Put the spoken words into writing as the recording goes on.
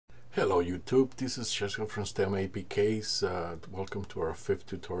Hello YouTube, this is Chesko from STEM APKs. Welcome to our 5th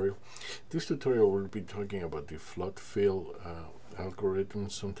tutorial. This tutorial will be talking about the Floodfill algorithm,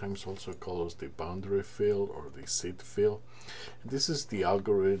 sometimes also called as the boundary fill or the seed fill. This is the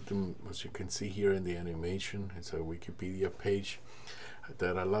algorithm, as you can see here in the animation. It's a Wikipedia page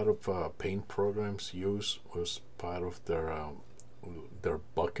that a lot of paint programs use as part of their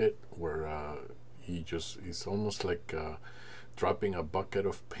bucket, where it's almost like dropping a bucket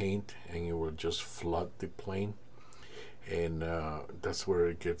of paint and it will just flood the plane, and that's where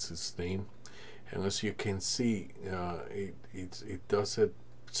it gets its name. And as you can see, it does it.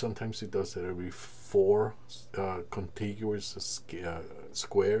 Sometimes it does it every 4 contiguous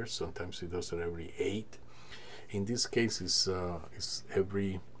squares. Sometimes it does it every 8. In this case, it's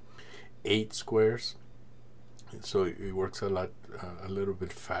every 8 squares. So it works a little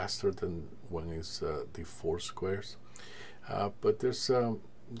bit faster than when it's the 4 squares. But there's a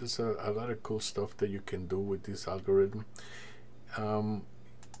lot of cool stuff that you can do with this algorithm.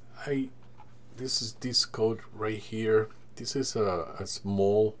 This is this code right here. This is a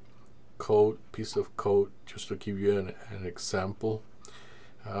small piece of code, just to give you an example.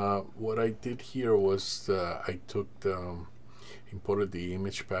 What I did here was I imported the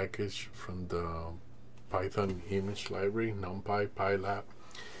image package from the Python image library, NumPy, PyLab,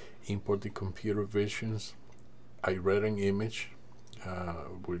 import the computer visions. I read an image,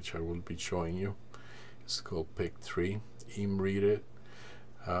 which I will be showing you. It's called pic3. Read it.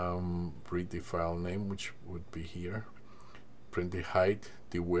 Read the file name, which would be here. Print the height,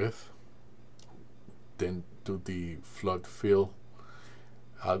 the width. Then do the flood fill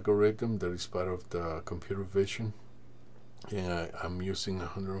algorithm that is part of the computer vision. I'm using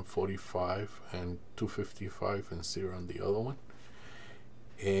 145 and 255 and 0 on the other one.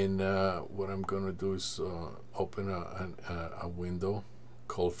 And what I'm going to do is open a window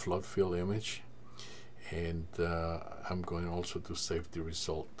called Floodfill image, and I'm going also to save the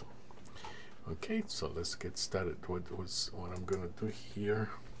result. Okay, so let's get started. What I'm going to do here?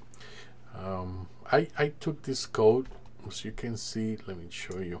 I took this code, as you can see. Let me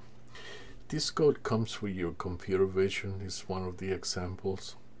show you. This code comes with your computer vision. It's one of the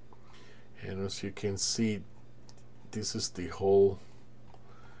examples, and as you can see, this is the whole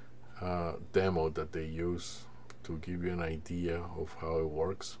demo that they use to give you an idea of how it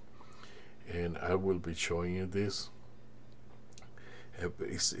works. And I will be showing you this.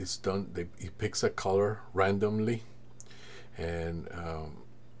 It's done. It picks a color randomly, and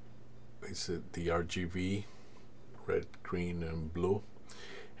it's the RGB, red, green, and blue.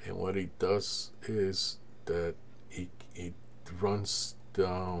 And what it does is that it runs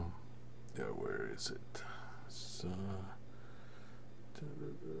down. Where is it? So,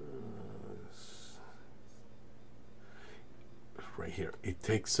 right here, it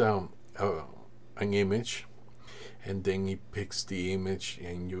takes an image, and then it picks the image,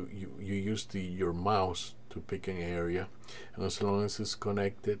 and you use your mouse to pick an area, and as long as it's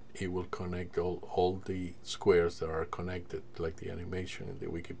connected, it will connect all the squares that are connected, like the animation in the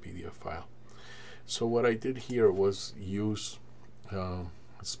Wikipedia file. So what I did here was use a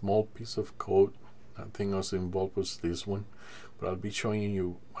small piece of code. Nothing else involved was this one, but I'll be showing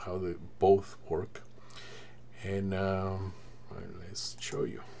you how they both work. And let's show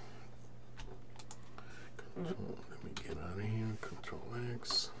you. Let me get out of here. Control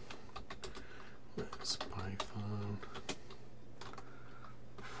X. That's Python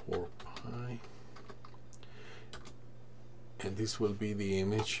 4Py, and this will be the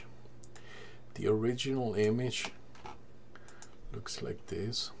image. The original image looks like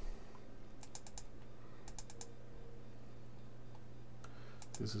this.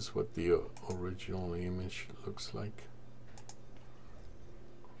 This is what the original image looks like.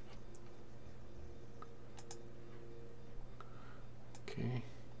 Okay.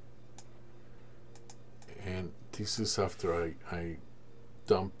 And this is after I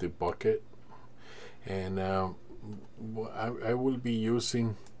dumped the bucket. And I will be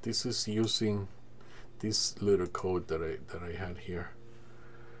using, this is using this little code that I had here,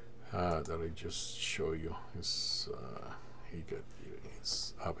 that I just show you. It's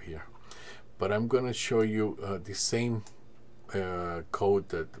up here, but I'm gonna show you the same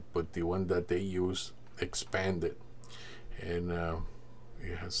code but the one that they use expanded, and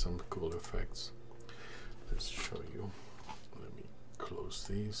it has some cool effects. Let's show you. Let me close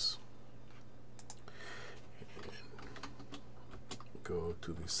these and go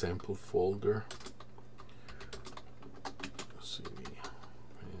to the sample folder. See,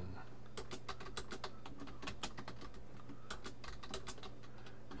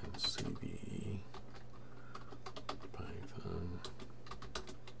 and CD Python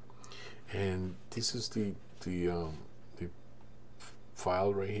And this is the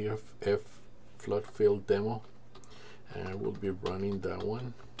file right here, Floodfill demo, and I will be running that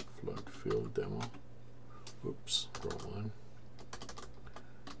one. Floodfill demo. Oops, wrong one.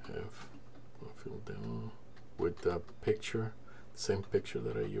 Floodfill demo with the picture, same picture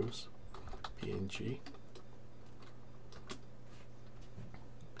that I use, PNG.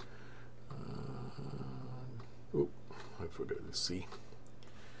 Oh, I forgot the C.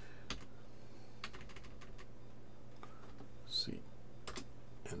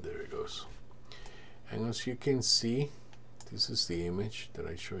 And there it goes. And as you can see, this is the image that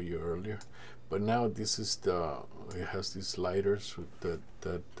I showed you earlier. But now this is it has these sliders with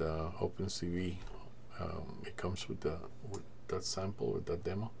that OpenCV. It comes with that sample, with that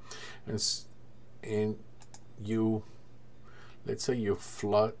demo, and you, let's say you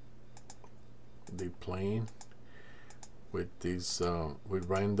flood the plane with these with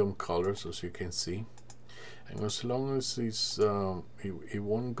random colors, as you can see, and as long as it's it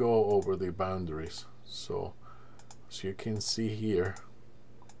won't go over the boundaries. So as you can see here,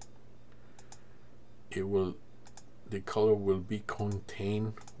 the color will be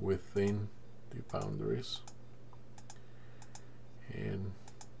contained within the boundaries, and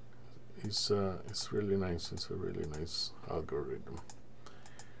it's really nice. It's a really nice algorithm,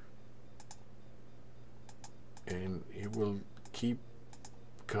 and it will keep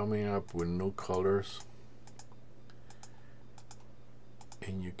coming up with new colors,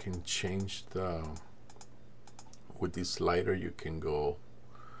 and you can change with this slider you can go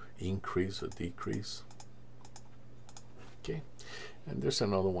increase or decrease. Okay, and there's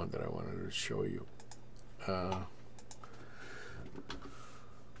another one that I wanted to show you. Let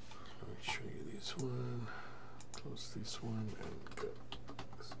me show you this one. Close this one and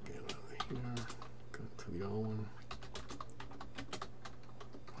let's get out of here. Go to the other one.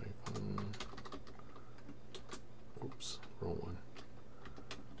 Python. Oops, wrong one.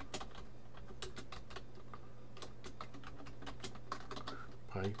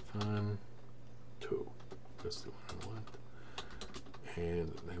 Python 2. That's the one I want.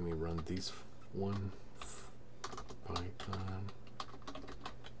 And let me run this one. Python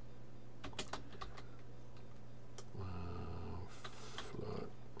flood,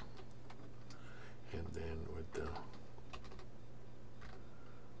 and then with the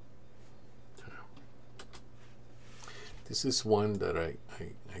this is one that I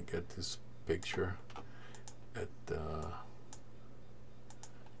get this picture at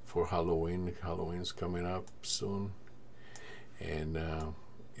for Halloween. Halloween's coming up soon, and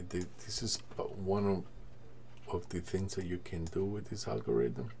this is one of the things that you can do with this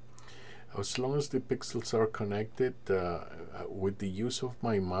algorithm. As long as the pixels are connected, with the use of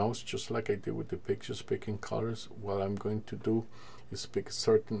my mouse, just like I did with the pictures, picking colors, what I'm going to do is pick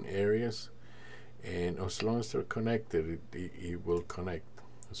certain areas, and as long as they're connected, it will connect.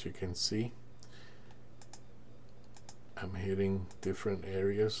 As you can see, I'm hitting different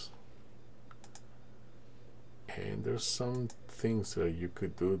areas, and there's some things that you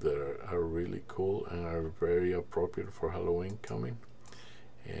could do that are really cool and are very appropriate for Halloween coming,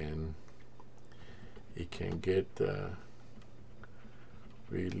 and it can get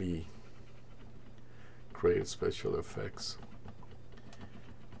really great special effects.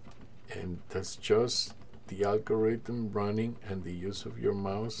 And that's just the algorithm running and the use of your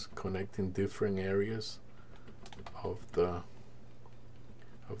mouse connecting different areas of the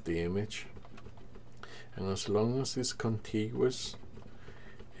image. And as long as it's contiguous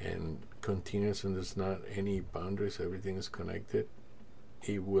and continuous and there's not any boundaries, everything is connected,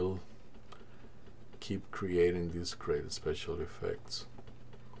 it will keep creating these great special effects.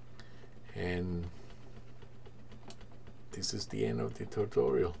 And this is the end of the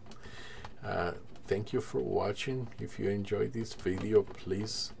tutorial. Thank you for watching. If you enjoyed this video,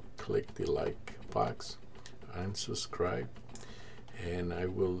 please click the like box and subscribe, and I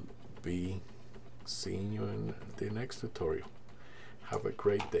will be seeing you in the next tutorial. Have a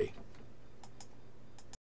great day.